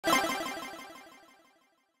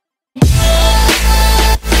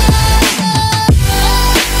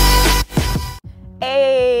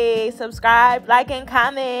subscribe, like, and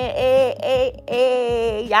comment.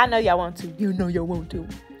 Y'all know y'all want to. You know y'all want to.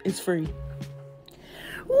 It's free.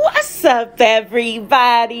 What's up,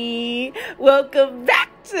 everybody? Welcome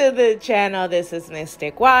back to the channel. This is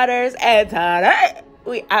Mystic Waterz, and today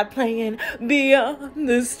we are playing Beyond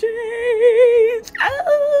the Streets.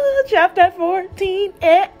 Oh, chapter 14.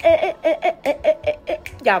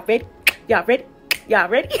 Y'all ready? Y'all ready? Y'all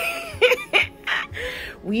ready?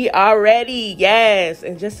 We are ready, yes.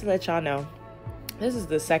 And just to let y'all know, this is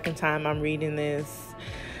the second time I'm reading this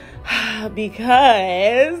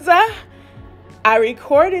because I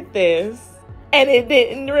recorded this and it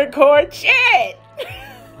didn't record shit.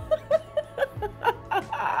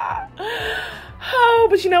 Oh,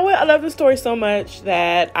 but you know what? I love the story so much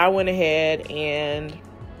that I went ahead and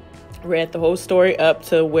read the whole story up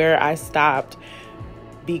to where I stopped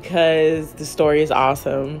because the story is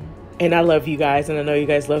awesome. And I love you guys, and I know you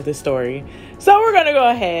guys love this story. So we're going to go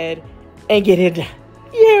ahead and get it done.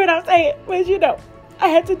 You hear what I'm saying? But you know, I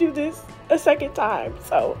had to do this a second time.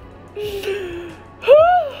 So,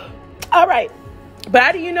 all right.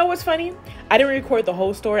 But you know what's funny? I didn't record the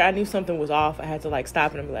whole story. I knew something was off. I had to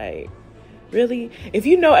stop and be like, really? If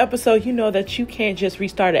you know episode, you know that you can't just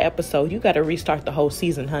restart an episode. You got to restart the whole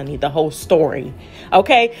season, honey. The whole story.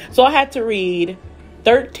 Okay? So I had to read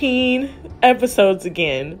 13 episodes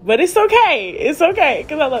again, but it's okay. It's okay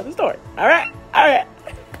because I love the story. All right. All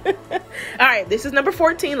right. This is number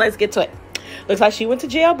 14. Let's get to it. Looks like she went to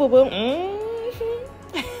jail, boo-boo.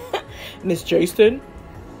 Miss Jason,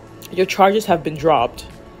 your charges have been dropped.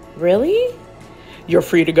 Really? You're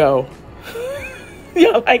free to go.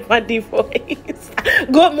 You know, like my deep voice.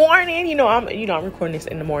 Good morning. I'm recording this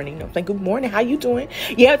in the morning. I'm saying, good morning. How you doing?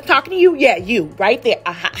 Yeah, talking to you. Yeah, you right there.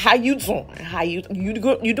 How you doing? You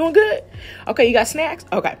good? You doing good? Okay, you got snacks?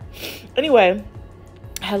 Okay. Anyway,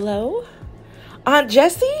 hello, Aunt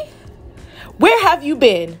Jessie. Where have you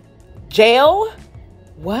been? Jail?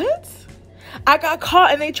 What? I got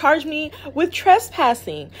caught and they charged me with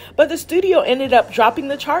trespassing, but the studio ended up dropping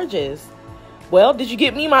the charges. Well, did you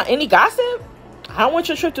get me any gossip? I don't want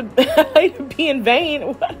your trip to be in vain.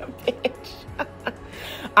 What a bitch.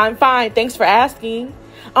 I'm fine. Thanks for asking.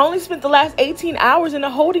 I only spent the last 18 hours in a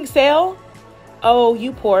holding cell. Oh,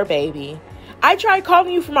 you poor baby. I tried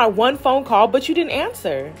calling you for my one phone call, but you didn't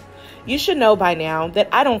answer. You should know by now that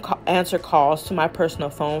I don't answer calls to my personal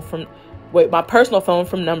phone from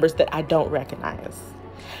numbers that I don't recognize.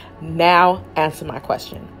 Now answer my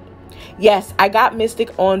question. Yes, I got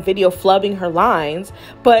Mystic on video flubbing her lines,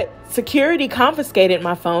 but security confiscated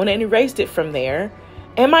my phone and erased it from there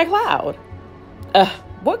and my cloud.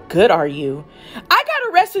 What good are you? I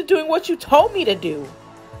got arrested doing what you told me to do.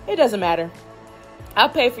 It doesn't matter. I'll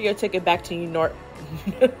pay for your ticket back to New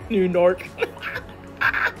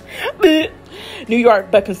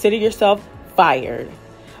York, but consider yourself fired.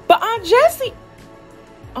 But Aunt Jessie,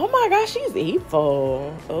 oh my gosh, she's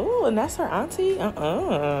evil. Oh, and that's her auntie?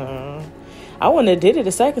 I wouldn't have did it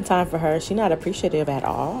a second time for her. She's not appreciative at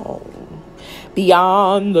all.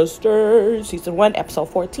 Beyond the Stairs, season 1, episode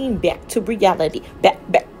 14. Back to reality. Back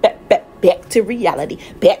to reality.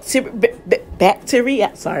 Back to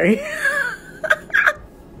reality. Sorry.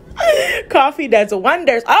 Coffee does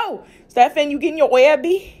wonders. Oh, Stefan, you getting your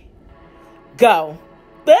Webby? Go.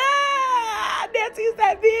 Nancy's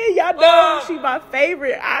that big. Y'all know she my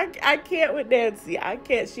favorite. I can't with Nancy. I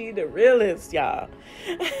can't. She the realest, y'all.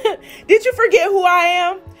 Did you forget who I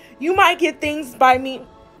am? You might get things by me.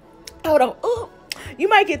 Hold on. Ooh. You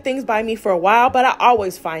might get things by me for a while, but I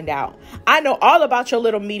always find out. I know all about your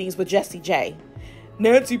little meetings with Jessie J.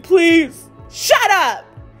 Nancy, please. Shut up.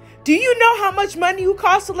 Do you know how much money you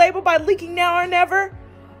cost to label by leaking now or never?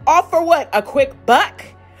 All for what? A quick buck?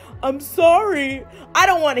 I'm sorry. I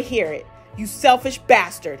don't want to hear it. You selfish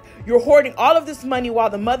bastard. You're hoarding all of this money while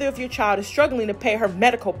the mother of your child is struggling to pay her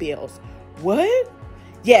medical bills. What?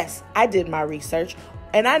 Yes, I did my research,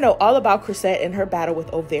 and I know all about Chrisette and her battle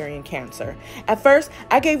with ovarian cancer. At first,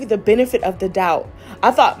 I gave you the benefit of the doubt.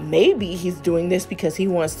 I thought maybe he's doing this because he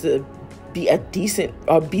wants to be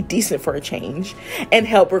decent for a change and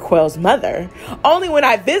help Raquel's mother. Only when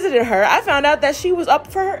I visited her, I found out that she was up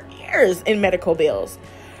for her ears in medical bills.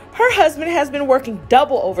 Her husband has been working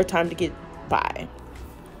double overtime to get by.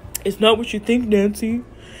 It's not what you think, Nancy.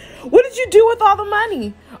 What did you do with all the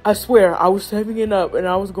money? I swear, I was saving it up and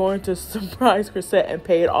I was going to surprise Chrisette and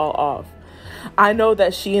pay it all off. I know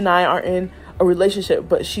that she and I are in a relationship,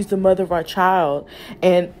 but she's the mother of our child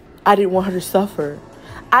and I didn't want her to suffer.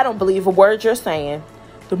 I don't believe a word you're saying.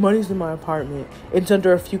 The money's in my apartment. It's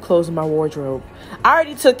under a few clothes in my wardrobe. I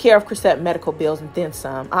already took care of Chrisette's medical bills and then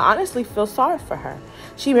some. I honestly feel sorry for her.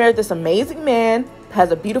 She married this amazing man, has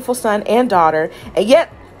a beautiful son and daughter, and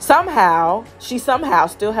yet she somehow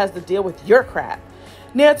still has to deal with your crap.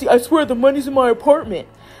 Nancy, I swear the money's in my apartment.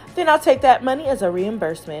 Then I'll take that money as a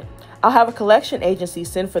reimbursement. I'll have a collection agency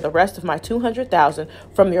send for the rest of my $200,000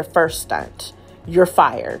 from your first stunt. You're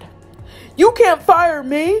fired. You can't fire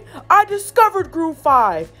me. I discovered Groove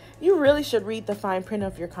 5. You really should read the fine print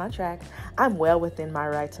of your contract. I'm well within my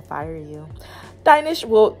right to fire you. Dinesh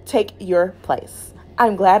will take your place.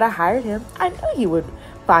 I'm glad I hired him. I knew he would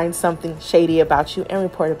find something shady about you and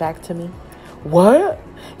report it back to me. What?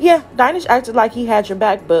 Yeah, Dinesh acted like he had your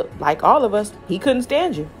back, but like all of us, he couldn't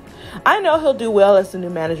stand you. I know he'll do well as the new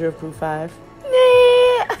manager of Groove 5.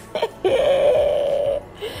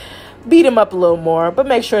 Beat him up a little more, but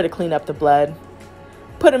make sure to clean up the blood.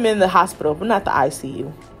 Put him in the hospital, but not the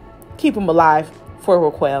ICU. Keep him alive for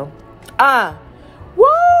Raquel. Woo!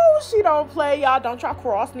 She don't play, y'all. Don't try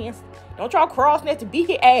cross Nancy. Don't try cross Nancy. Be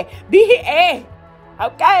his ass. Be his ass.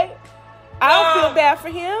 Okay? I don't feel bad for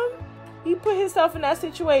him. He put himself in that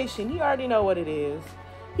situation. He already know what it is.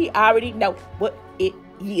 He already know what it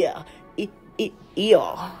I'm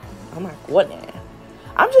like, what now?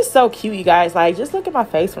 I'm just so cute, you guys. Like, just look at my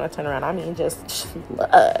face when I turn around. I mean, just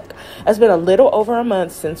look. It's been a little over a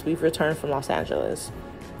month since we've returned from Los Angeles.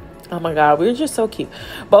 Oh my God, we're just so cute.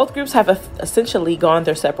 Both groups have essentially gone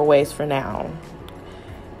their separate ways for now.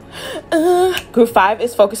 Group 5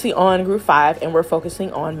 is focusing on Group 5, and we're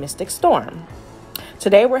focusing on Mystic Storm.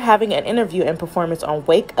 Today, we're having an interview and performance on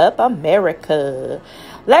Wake Up America.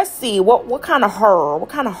 Let's see, what kind of her?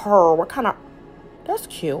 That's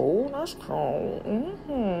cute. That's cool.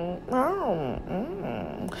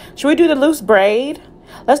 Should we do the loose braid?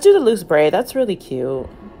 Let's do the loose braid. That's really cute.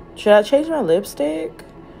 Should I change my lipstick?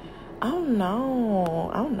 I don't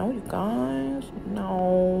know, you guys.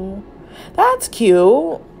 No. That's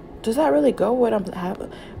cute. Does that really go with what I'm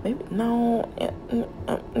having? Maybe no.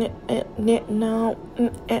 No.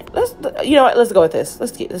 Let's go with this.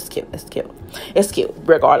 It's cute. It's cute.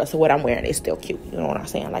 Regardless of what I'm wearing, it's still cute. You know what I'm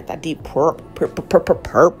saying? Like that deep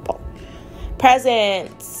purple.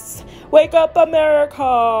 Presents. Wake Up America.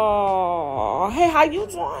 Hey, how you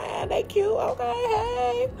doing? They cute. Okay,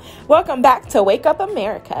 hey. Welcome back to Wake Up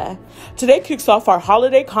America. Today kicks off our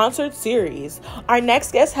holiday concert series. Our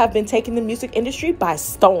next guests have been taking the music industry by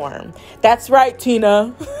storm. That's right,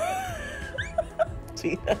 Tina.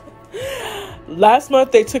 Last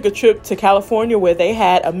month, they took a trip to California where they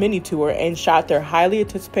had a mini tour and shot their highly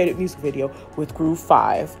anticipated music video with Groove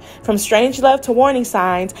 5. From Strange Love to Warning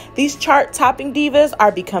Signs, these chart-topping divas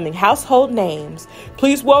are becoming household names.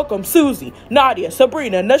 Please welcome Susie, Nadia,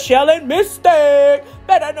 Sabrina, Nichelle, and Mystic,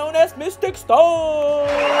 better known as Mystic Storm.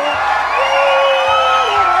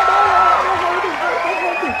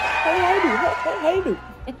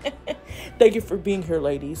 Thank you for being here,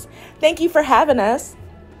 ladies. Thank you for having us.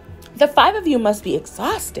 The 5 of you must be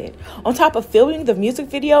exhausted. On top of filming the music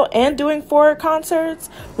video and doing 4 concerts,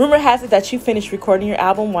 rumor has it that you finished recording your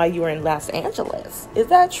album while you were in Los Angeles. Is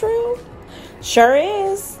that true? Sure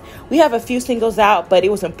is. We have a few singles out, but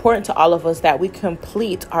it was important to all of us that we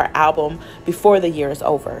complete our album before the year is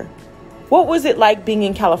over. What was it like being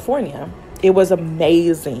in California? It was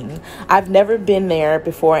amazing. I've never been there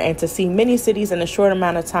before, and to see many cities in a short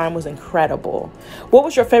amount of time was incredible. What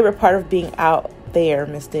was your favorite part of being out there,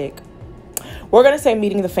 Mystic? We're going to say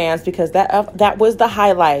meeting the fans because that was the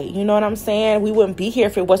highlight. You know what I'm saying? We wouldn't be here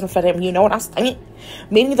if it wasn't for them. You know what I'm saying?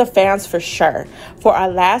 Meeting the fans for sure. For our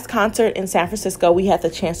last concert in San Francisco, we had the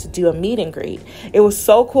chance to do a meet and greet. It was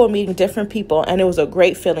so cool meeting different people, and it was a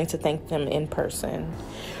great feeling to thank them in person.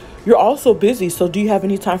 You're all so busy, so do you have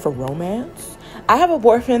any time for romance? I have a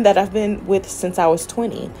boyfriend that I've been with since I was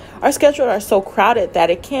 20. Our schedules are so crowded that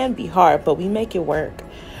it can be hard, but we make it work.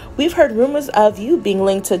 We've heard rumors of you being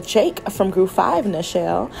linked to Jake from Group 5,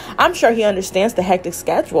 Nichelle. I'm sure he understands the hectic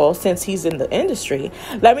schedule since he's in the industry.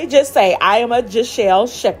 Let me just say, I am a Nichelle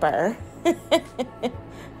shipper.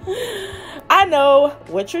 I know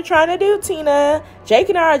what you're trying to do, Tina. Jake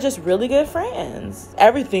and I are just really good friends.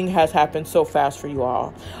 Everything has happened so fast for you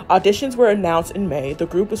all. Auditions were announced in May. The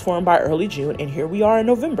group was formed by early June, and here we are in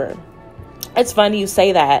November. It's funny you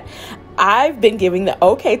say that. I've been giving the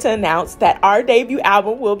okay to announce that our debut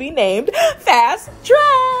album will be named Fast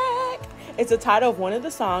Track. It's the title of one of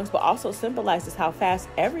the songs, but also symbolizes how fast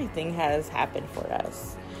everything has happened for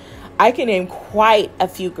us. I can name quite a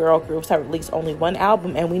few girl groups that released only one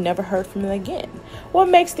album and we never heard from them again. What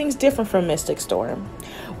makes things different from Mystic Storm?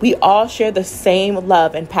 We all share the same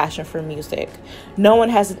love and passion for music. No one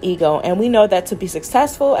has an ego, and we know that to be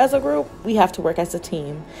successful as a group, we have to work as a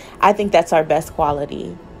team. I think that's our best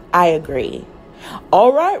quality. I agree.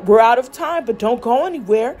 All right, we're out of time, but don't go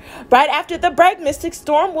anywhere. Right after the break, Mystic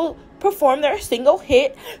Storm will perform their single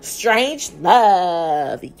hit, Strange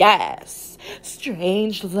Love. Yes,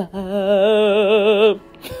 Strange Love.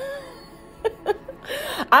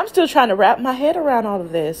 I'm still trying to wrap my head around all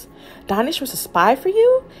of this. Danish was a spy for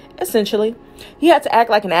you? Essentially. He had to act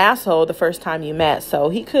like an asshole the first time you met so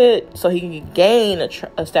he could gain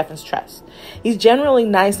Stefan's trust. He's generally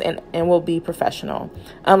nice and will be professional,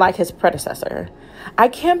 unlike his predecessor. I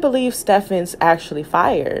can't believe Stefan's actually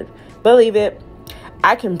fired. Believe it.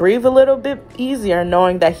 I can breathe a little bit easier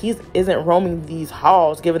knowing that he isn't roaming these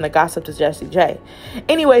halls giving the gossip to Jessie J.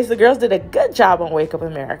 Anyways, the girls did a good job on Wake Up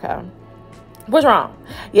America. What's wrong?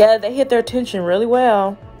 Yeah, they hit their tension really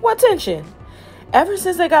well. What tension? Ever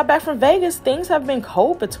since they got back from Vegas, things have been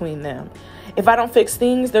cold between them. If I don't fix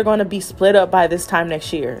things, they're going to be split up by this time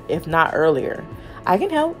next year, if not earlier. I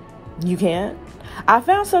can help. You can. I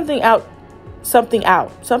found something about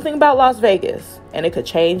Las Vegas, and it could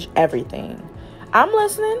change everything. I'm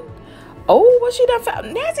listening. Oh, what she done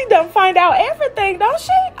found? Nancy done find out everything, don't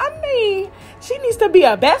she? I mean, she needs to be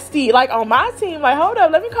a bestie, like on my team. Like, hold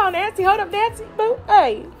up, let me call Nancy. Hold up, Nancy. Boo.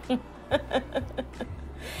 Hey.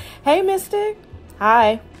 Hey, Mystic.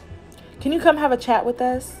 Hi. Can you come have a chat with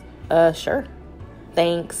us? Sure.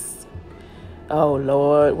 Thanks. Oh,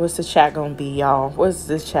 Lord. What's the chat gonna be, y'all? What's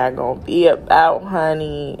this chat gonna be about,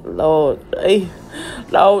 honey? Lord.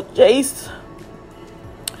 Lord, Jace.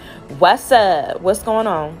 What's up? What's going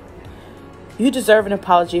on? You deserve an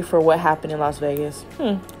apology for what happened in Las Vegas.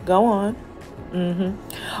 Go on.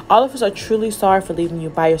 All of us are truly sorry for leaving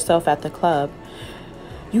you by yourself at the club.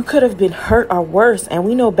 You could have been hurt or worse, and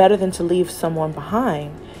we know better than to leave someone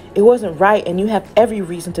behind. It wasn't right, and you have every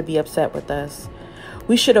reason to be upset with us.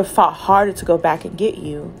 We should have fought harder to go back and get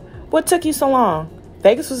you. What took you so long?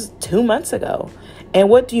 Vegas was 2 months ago. And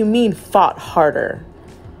what do you mean, fought harder?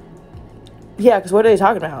 Yeah, because what are they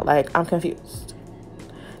talking about? Like, I'm confused.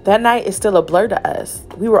 That night is still a blur to us.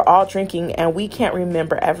 We were all drinking, and we can't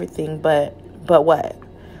remember everything, but what?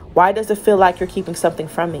 Why does it feel like you're keeping something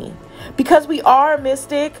from me? Because we are,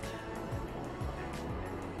 Mystic.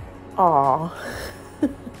 Aw.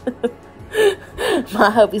 My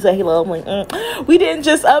hubby's like, I'm like, we didn't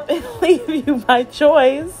just up and leave you by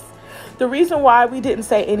choice. The reason why we didn't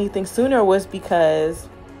say anything sooner was because,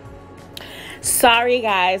 sorry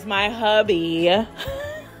guys, my hubby,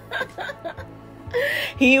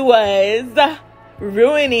 he was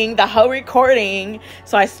ruining the whole recording.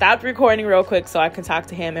 So I stopped recording real quick so I could talk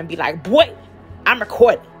to him and be like, boy, I'm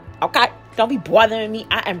recording. Okay? Don't be bothering me.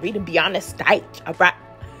 I am reading Beyond the Stage. All right?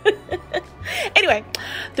 Anyway,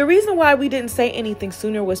 the reason why we didn't say anything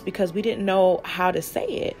sooner was because we didn't know how to say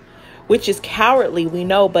it, which is cowardly, we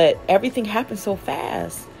know, but everything happened so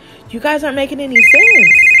fast. You guys aren't making any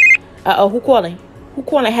sense. Uh-oh, who calling? Who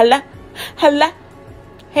calling? Hello? Hello?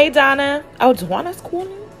 Hey, Donna. Oh, Dwanna's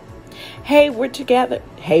calling? Hey, we're together.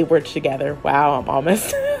 Hey, we're together. Wow, I'm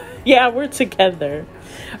almost. Yeah, we're together.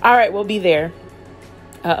 All right, we'll be there.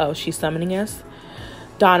 Uh-oh, she's summoning us.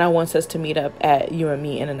 Donna wants us to meet up at you and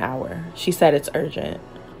me in an hour. She said it's urgent.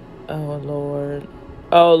 Oh, Lord.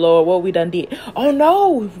 Oh, Lord, what we done did. Oh,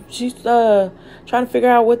 no. She's trying to figure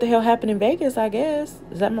out what the hell happened in Vegas, I guess.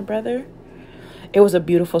 Is that my brother? It was a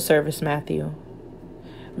beautiful service, Matthew.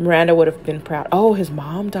 Miranda would have been proud. Oh, his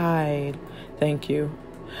mom died. Thank you.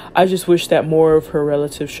 I just wish that more of her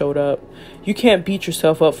relatives showed up. You can't beat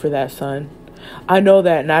yourself up for that, son. I know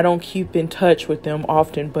that, and I don't keep in touch with them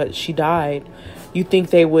often, but she died. You'd think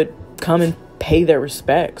they would come and pay their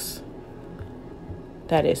respects.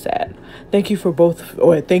 That is sad. Thank you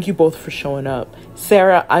both for showing up.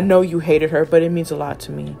 Sarah, I know you hated her, but it means a lot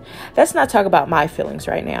to me. Let's not talk about my feelings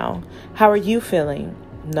right now. How are you feeling?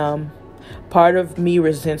 Numb. Part of me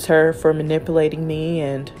resents her for manipulating me,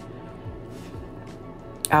 and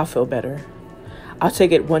I'll feel better. I'll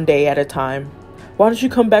take it one day at a time. Why don't you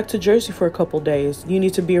come back to Jersey for a couple days? You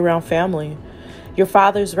need to be around family. Your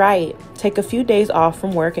father's right. Take a few days off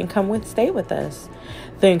from work and stay with us.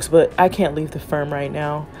 Thanks, but I can't leave the firm right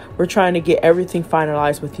now. We're trying to get everything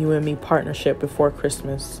finalized with you and me partnership before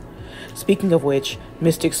Christmas. Speaking of which,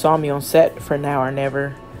 Mystic saw me on set for Now or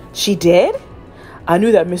Never. She did? I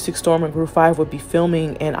knew that Mystic Storm and Group 5 would be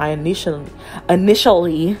filming, and I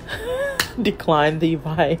initially declined the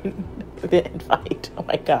invite. Oh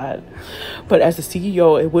my God. But as the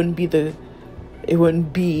CEO, it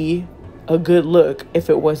wouldn't be a good look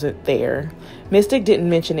if it wasn't there. Mystic didn't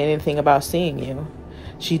mention anything about seeing you.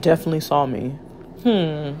 She definitely saw me.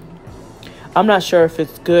 I'm not sure if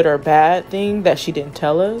it's good or bad thing that she didn't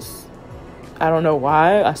tell us. I don't know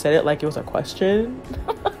why I said it like it was a question.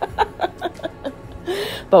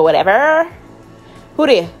 But whatever. Who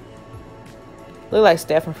did? Look like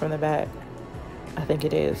Stefan from the back. I think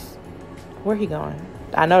it is. Where he going?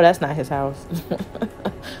 I know that's not his house.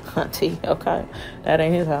 Hunty, okay. That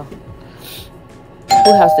ain't his house.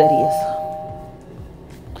 Who house that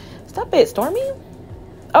is? Stop it, Stormy.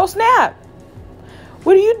 Oh, snap.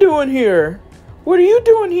 What are you doing here? What are you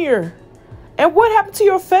doing here? And what happened to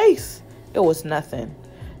your face? It was nothing.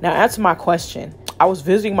 Now answer my question. I was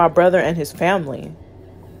visiting my brother and his family.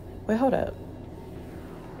 Wait, hold up.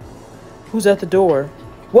 Who's at the door?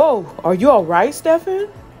 Whoa, are you all right, Stefan?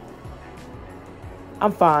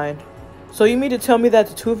 I'm fine. So you mean to tell me that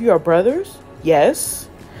the two of you are brothers? Yes.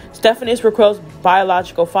 Stefan is Raquel's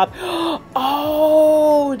biological father.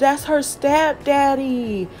 Oh, that's her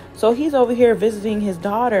stepdaddy. So he's over here visiting his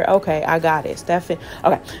daughter. Okay, I got it. Stefan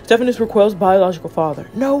is Raquel's biological father.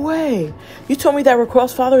 No way. You told me that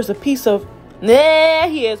Raquel's father is a piece of... Nah,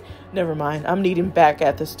 he is. Never mind. I'm needing back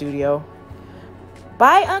at the studio.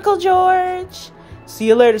 Bye, Uncle George. See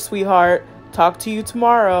you later, sweetheart. Talk to you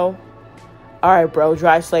tomorrow. All right, bro.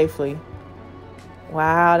 Drive safely.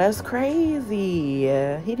 Wow, that's crazy.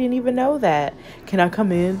 He didn't even know that. Can I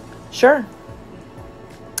come in? Sure.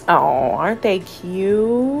 Oh, aren't they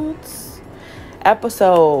cute?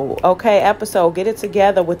 Episode. Get it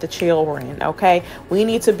together with the children. Okay, we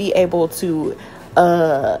need to be able to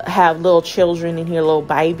have little children in here, little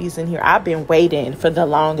babies in here. I've been waiting for the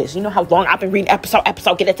longest. You know how long I've been reading episode.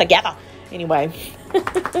 Get it together. Anyway.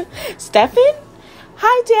 Stefan?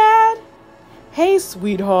 Hi, Dad. Hey,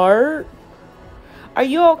 sweetheart. Are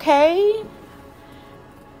you okay?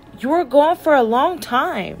 You were gone for a long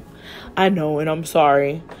time. I know, and I'm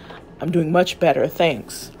sorry. I'm doing much better,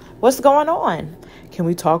 thanks. What's going on? Can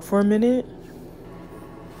we talk for a minute?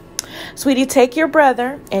 Sweetie, take your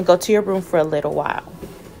brother and go to your room for a little while.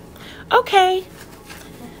 Okay.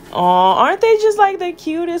 Aw, aren't they just like the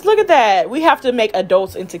cutest? Look at that. We have to make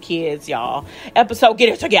adults into kids, y'all. Episode, get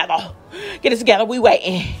it together. Get it together. We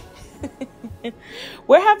waiting.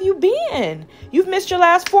 Where have you been? You've missed your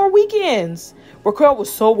last 4 weekends. Raquel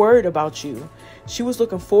was so worried about you. She was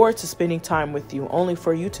looking forward to spending time with you, only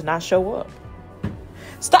for you to not show up.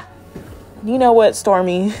 Stop. You know what,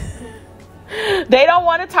 Stormy? They don't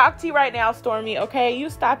want to talk to you right now, Stormy. Okay,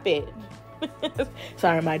 you stop it.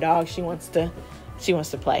 Sorry, my dog. She wants to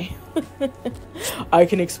play. I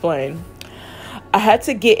can explain. I had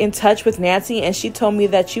to get in touch with Nancy, and she told me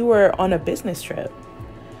that you were on a business trip.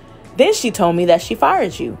 Then she told me that she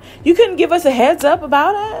fired you. You couldn't give us a heads up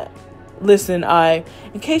about it? Listen,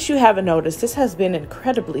 in case you haven't noticed, this has been an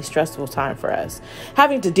incredibly stressful time for us.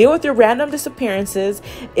 Having to deal with your random disappearances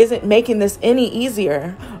isn't making this any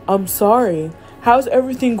easier. I'm sorry. How's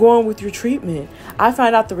everything going with your treatment? I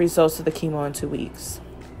find out the results of the chemo in 2 weeks.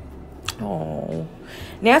 Oh,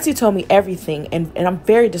 Nancy told me everything, and I'm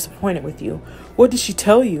very disappointed with you. What did she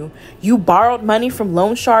tell you? You borrowed money from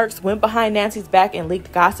loan sharks, went behind Nancy's back, and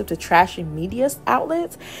leaked gossip to trashy media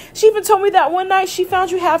outlets? She even told me that one night she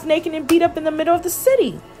found you half naked and beat up in the middle of the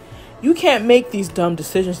city. You can't make these dumb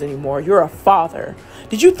decisions anymore. You're a father.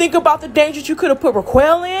 Did you think about the dangers you could have put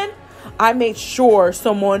Raquel in? I made sure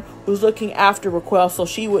someone was looking after Raquel so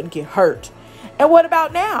she wouldn't get hurt. And what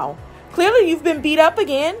about now? Clearly you've been beat up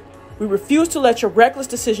again. We refuse to let your reckless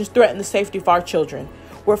decisions threaten the safety of our children.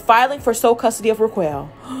 We're filing for sole custody of Raquel.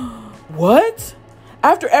 What?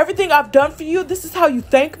 After everything I've done for you, this is how you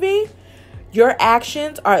thank me? Your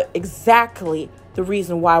actions are exactly the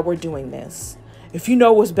reason why we're doing this. If you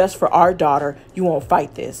know what's best for our daughter, you won't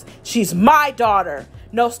fight this. She's my daughter.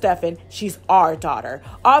 No, Stefan, she's our daughter.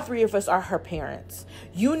 All 3 of us are her parents.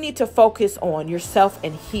 You need to focus on yourself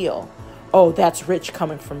and heal. Oh, that's rich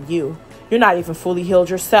coming from you. You're not even fully healed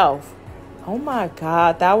yourself. Oh my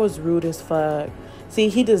God, that was rude as fuck. See,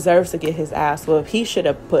 he deserves to get his ass whooped. He should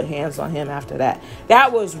have put hands on him after that.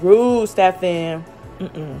 That was rude, Stefan.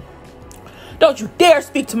 Don't you dare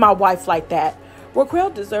speak to my wife like that. Raquel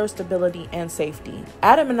deserves stability and safety.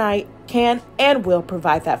 Adam and I can and will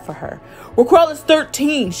provide that for her. Raquel is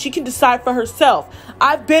 13. She can decide for herself.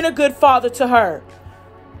 I've been a good father to her.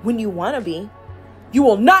 When you want to be. You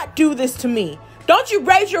will not do this to me. Don't you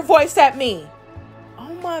raise your voice at me.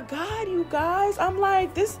 Oh my God, you guys. I'm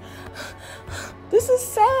like, this is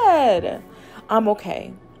sad. I'm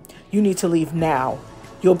okay. You need to leave now.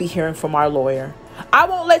 You'll be hearing from our lawyer. I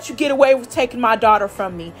won't let you get away with taking my daughter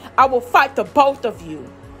from me. I will fight the both of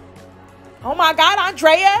you. Oh my God,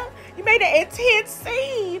 Andrea. You made an intense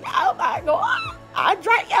scene. Oh my God.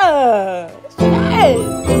 Andrea.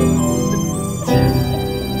 Shit.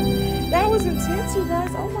 was intense, you guys.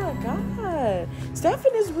 Oh my God.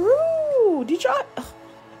 Stefan is rude. Did y'all?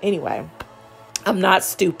 Anyway, I'm not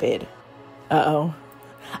stupid. Uh-oh.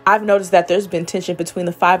 I've noticed that there's been tension between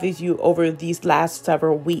the 5 of you over these last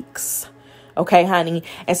several weeks. Okay, honey?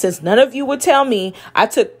 And since none of you would tell me, I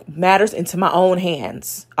took matters into my own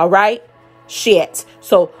hands. All right? Shit.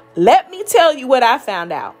 So let me tell you what I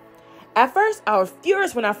found out. At first, I was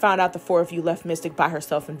furious when I found out the 4 of you left Mystic by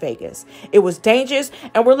herself in Vegas. It was dangerous,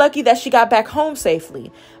 and we're lucky that she got back home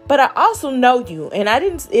safely. But I also know you, and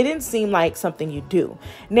it didn't seem like something you do.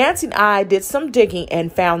 Nancy and I did some digging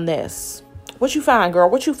and found this. What you find, girl?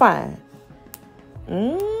 What you find?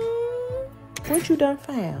 What you done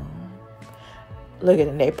found? Look at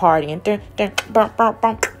them, they partying.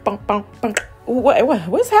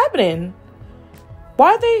 What's happening?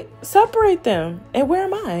 Why'd they separate them? And where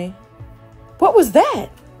am I? What was that?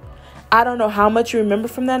 I don't know how much you remember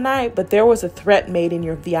from that night, but there was a threat made in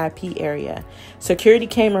your VIP area. Security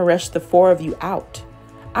came and rushed the 4 of you out.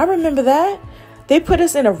 I remember that. They put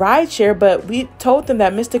us in a ride share, but we told them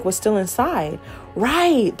that Mystic was still inside.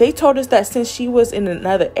 Right. They told us that since she was in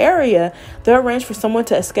another area, they arranged for someone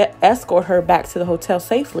to escort her back to the hotel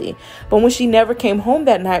safely. But when she never came home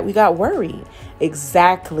that night, we got worried.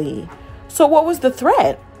 Exactly. So what was the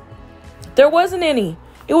threat? There wasn't any.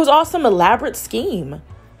 It was all some elaborate scheme.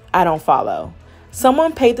 I don't follow.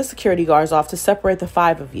 Someone paid the security guards off to separate the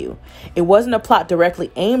 5 of you. It wasn't a plot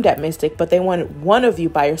directly aimed at Mystic, but they wanted one of you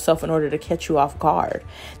by yourself in order to catch you off guard.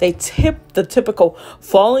 They tipped the typical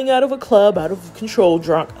falling out of a club, out of control,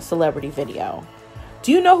 drunk celebrity video.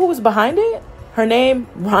 Do you know who was behind it? Her name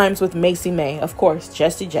rhymes with Macy May. Of course,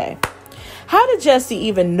 Jessie J. How did Jessie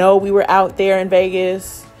even know we were out there in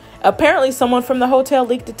Vegas? Apparently, someone from the hotel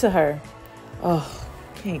leaked it to her. Oh.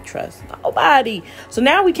 Can't trust nobody. So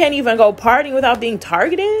now we can't even go partying without being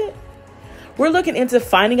targeted. We're looking into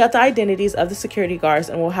finding out the identities of the security guards,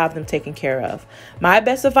 and we'll have them taken care of. My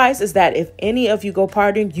best advice is that if any of you go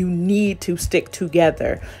partying, you need to stick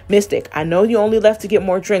together. Mystic, I know you only left to get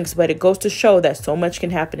more drinks, but it goes to show that so much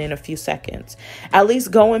can happen in a few seconds. At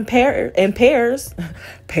least go in pairs.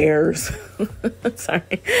 Pairs.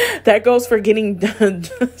 Sorry. That goes for getting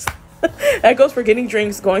that goes for getting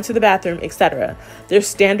drinks, going to the bathroom, etc. There's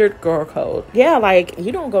standard girl code. Yeah, like,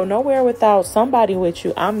 you don't go nowhere without somebody with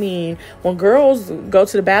you. I mean, when girls go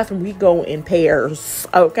to the bathroom, we go in pairs.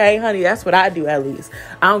 Okay, honey, that's what I do at least.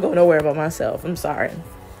 I don't go nowhere by myself. I'm sorry.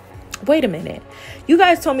 Wait a minute. You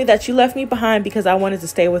guys told me that you left me behind because I wanted to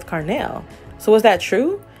stay with Carnell. So was that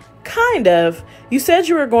true? Kind of. You said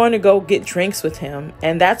you were going to go get drinks with him,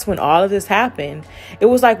 and that's when all of this happened. It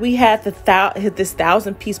was like we had this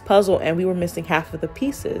 1,000-piece puzzle, and we were missing half of the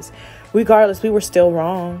pieces. Regardless, we were still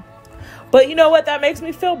wrong. But you know what? That makes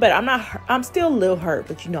me feel better. I'm still a little hurt,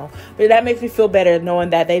 but but that makes me feel better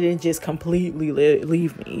knowing that they didn't just completely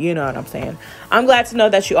leave me. You know what I'm saying? I'm glad to know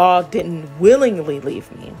that you all didn't willingly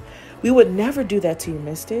leave me. We would never do that to you,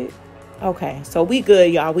 Mystic. Okay, so we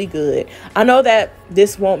good, y'all. We good. I know that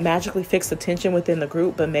this won't magically fix the tension within the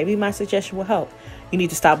group, but maybe my suggestion will help. You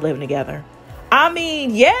need to stop living together. I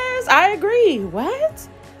mean, yes, I agree. What?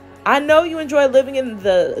 I know you enjoy living in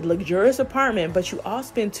the luxurious apartment, but you all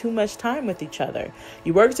spend too much time with each other.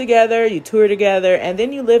 You work together, you tour together, and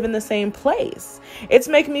then you live in the same place. It's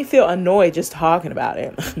making me feel annoyed just talking about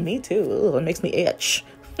it. Me too. Ugh, it makes me itch.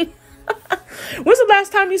 When's the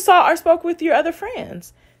last time you saw or spoke with your other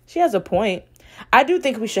friends? She has a point. I do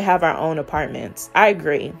think we should have our own apartments. I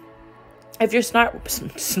agree. If you're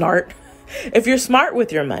if you're smart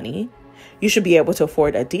with your money, you should be able to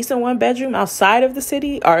afford a decent 1-bedroom outside of the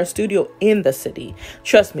city or a studio in the city.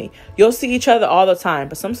 Trust me, you'll see each other all the time,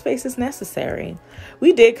 but some space is necessary.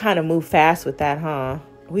 We did kind of move fast with that, huh?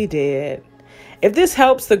 We did. If this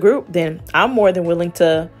helps the group, then I'm more than willing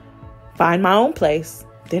to find my own place.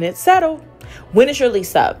 Then it's settled. When is your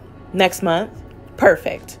lease up? Next month?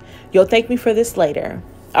 Perfect. You'll thank me for this later.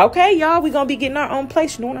 Okay, y'all, we're going to be getting our own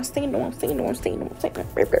place. You know what I'm saying?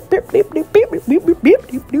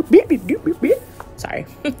 Sorry.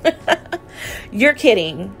 You're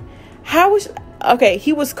kidding.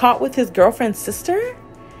 He was caught with his girlfriend's sister?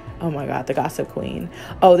 Oh my God, the gossip queen.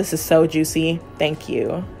 Oh, this is so juicy. Thank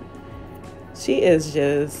you. She is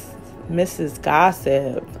just Mrs.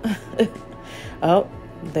 Gossip. Oh,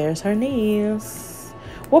 there's her niece.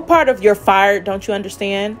 What part of you're fired don't you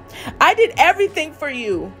understand? I did everything for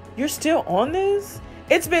you. You're still on this?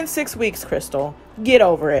 It's been 6 weeks, Crystal. Get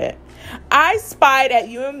over it. I spied at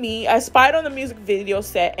you and me. I spied on the music video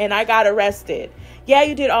set and I got arrested. Yeah,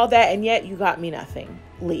 you did all that and yet you got me nothing.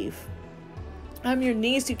 Leave. I'm your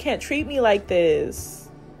niece. You can't treat me like this.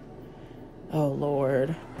 Oh,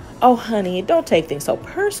 Lord. Oh, honey, don't take things so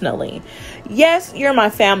personally. Yes, you're my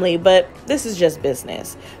family, but this is just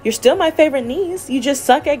business. You're still my favorite niece. You just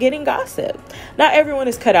suck at getting gossip. Not everyone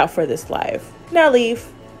is cut out for this life. Now leave.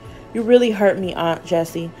 You really hurt me, Aunt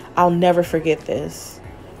Jessie. I'll never forget this.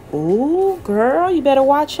 Ooh, girl, you better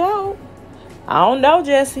watch out. I don't know,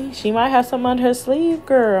 Jessie. She might have some under her sleeve,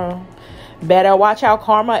 girl. Better watch out.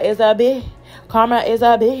 Karma is a bitch. Karma is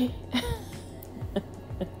a bitch.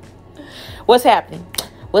 What's happening?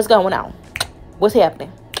 What's going on? What's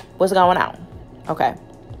happening? What's going on? Okay.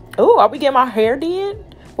 Ooh, are we getting our hair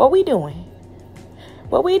did? What we doing?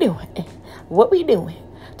 What we doing? What we doing?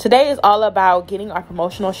 Today is all about getting our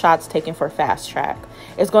promotional shots taken for Fast Track.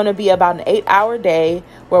 It's going to be about an 8-hour day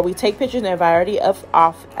where we take pictures in a variety of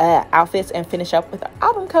outfits and finish up with an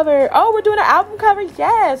album cover. Oh, we're doing an album cover?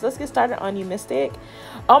 Yes. Let's get started on You Mystic.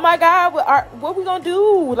 Oh my God. What we going to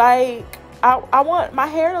do? Like, I want my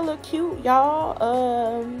hair to look cute,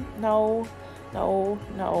 y'all. No,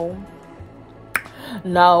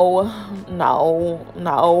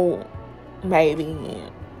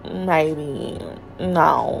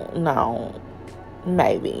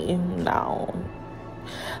 maybe, no.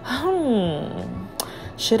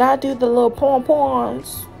 Should I do the little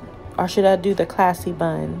pom-poms or should I do the classy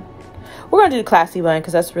bun? We're going to do the classy bun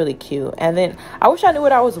because that's really cute. And then I wish I knew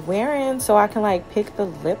what I was wearing so I can like pick the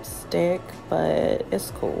lipstick, but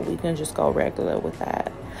it's cool. We can just go regular with that.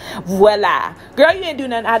 Voila. Girl, you didn't do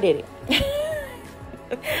nothing. I did it.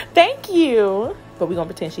 Thank you. But we're going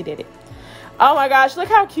to pretend she did it. Oh my gosh, look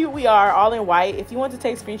how cute we are, all in white. If you want to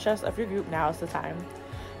take screenshots of your group, now is the time.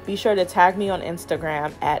 Be sure to tag me on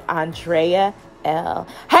Instagram at Andrea L.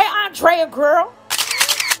 Hey, Andrea, girl.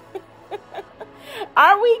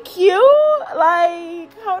 Are we cute?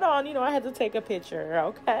 Like, hold on. You know, I had to take a picture.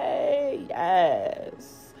 Okay.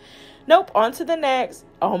 Yes. Nope. On to the next.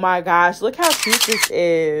 Oh my gosh. Look how cute this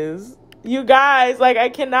is. You guys, like, I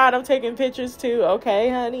cannot. I'm taking pictures too. Okay,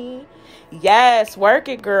 honey. Yes. Work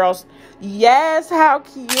it, girls. Yes. How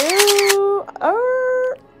cute.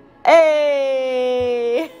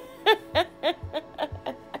 Hey.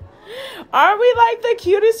 Aren't we like the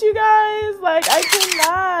cutest, you guys? Like, I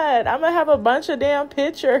cannot. I'm gonna have a bunch of damn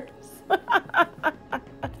pictures.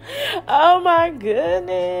 Oh my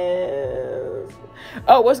goodness.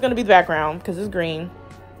 Oh, what's gonna be the background? Because it's green.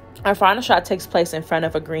 Our final shot takes place in front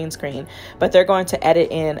of a green screen, but they're going to edit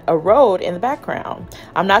in a road in the background.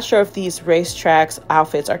 I'm not sure if these racetracks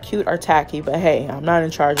outfits are cute or tacky, but hey, I'm not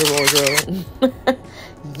in charge of wardrobe.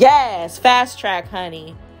 Yes, Fast Track,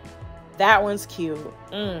 honey. That one's cute.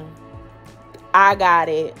 I got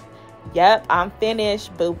it. Yep, I'm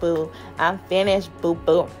finished, boo-boo. I'm finished,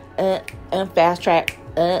 boo-boo. Fast Track.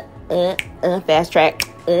 Fast Track.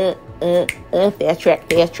 Fast Track.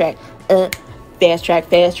 Fast Track. Fast Track.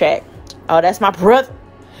 Fast Track. Oh, that's my brother.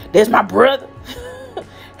 That's my brother.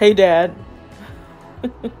 Hey, Dad.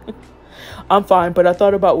 I'm fine, but I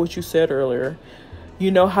thought about what you said earlier. You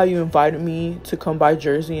know how you invited me to come by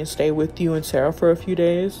Jersey and stay with you and Sarah for a few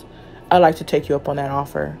days? I'd like to take you up on that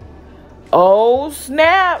offer. Oh,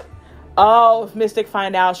 snap. Oh, if Mystic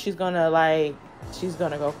find out, she's gonna go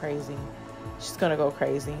crazy. She's gonna go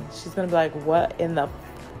crazy. She's gonna be like, what in the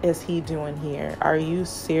is he doing here? Are you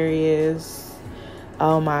serious?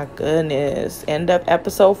 Oh my goodness. End up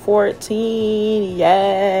episode 14.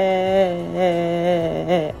 Yeah.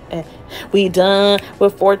 We done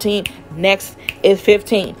with 14. Next is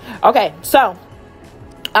 15. Okay, so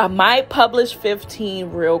I might publish 15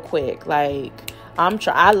 real quick. Like,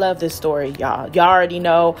 I love this story, y'all. Y'all already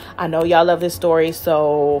know. I know y'all love this story.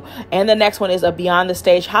 So, and the next one is a Beyond the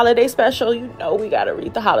Stage holiday special. You know we gotta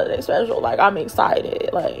read the holiday special. Like, I'm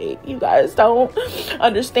excited. Like, you guys don't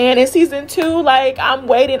understand. In season 2, like, I'm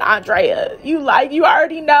waiting, Andrea. You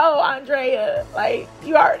already know, Andrea. Like,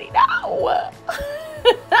 you already know.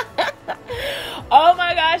 Oh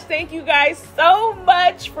my gosh, thank you guys so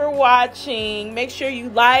much for watching. Make sure you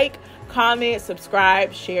like, comment,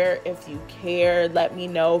 subscribe, share if you care. Let me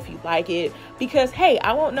know if you like it, because hey,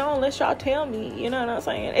 I won't know unless y'all tell me. You know what I'm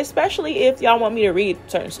saying? Especially if y'all want me to read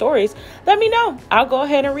certain stories, let me know. I'll go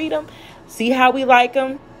ahead and read them, see how we like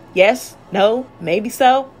them. Yes, no, maybe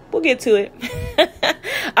so. We'll get to it.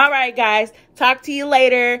 All right, guys, talk to you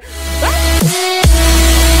later. Bye.